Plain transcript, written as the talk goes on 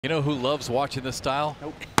You know who loves watching this style?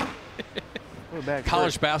 Nope.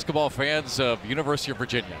 College basketball fans of University of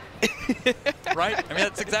Virginia. Right? I mean,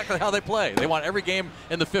 that's exactly how they play. They want every game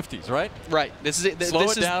in the 50s, right? Right. This is it. Slow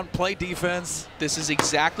it down, play defense. This is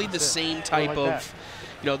exactly the same type of,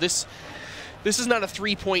 this is not a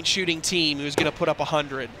three-point shooting team who's going to put up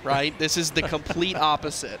 100, right? This is the complete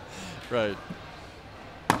opposite. Right.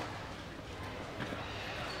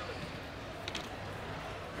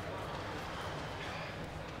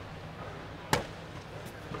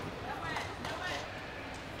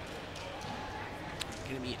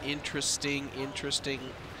 Going to be an interesting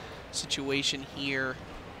situation here.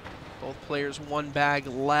 Both players one bag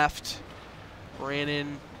left.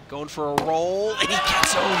 Brannon going for a roll, and he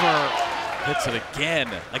gets over. Hits it again.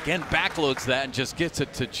 Again, backloads that and just gets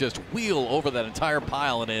it to just wheel over that entire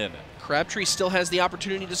pile and in. Crabtree still has the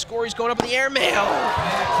opportunity to score. He's going up in the airmail.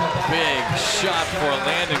 Big shot for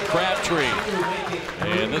Brannon and Crabtree.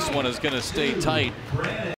 And this one is going to stay tight.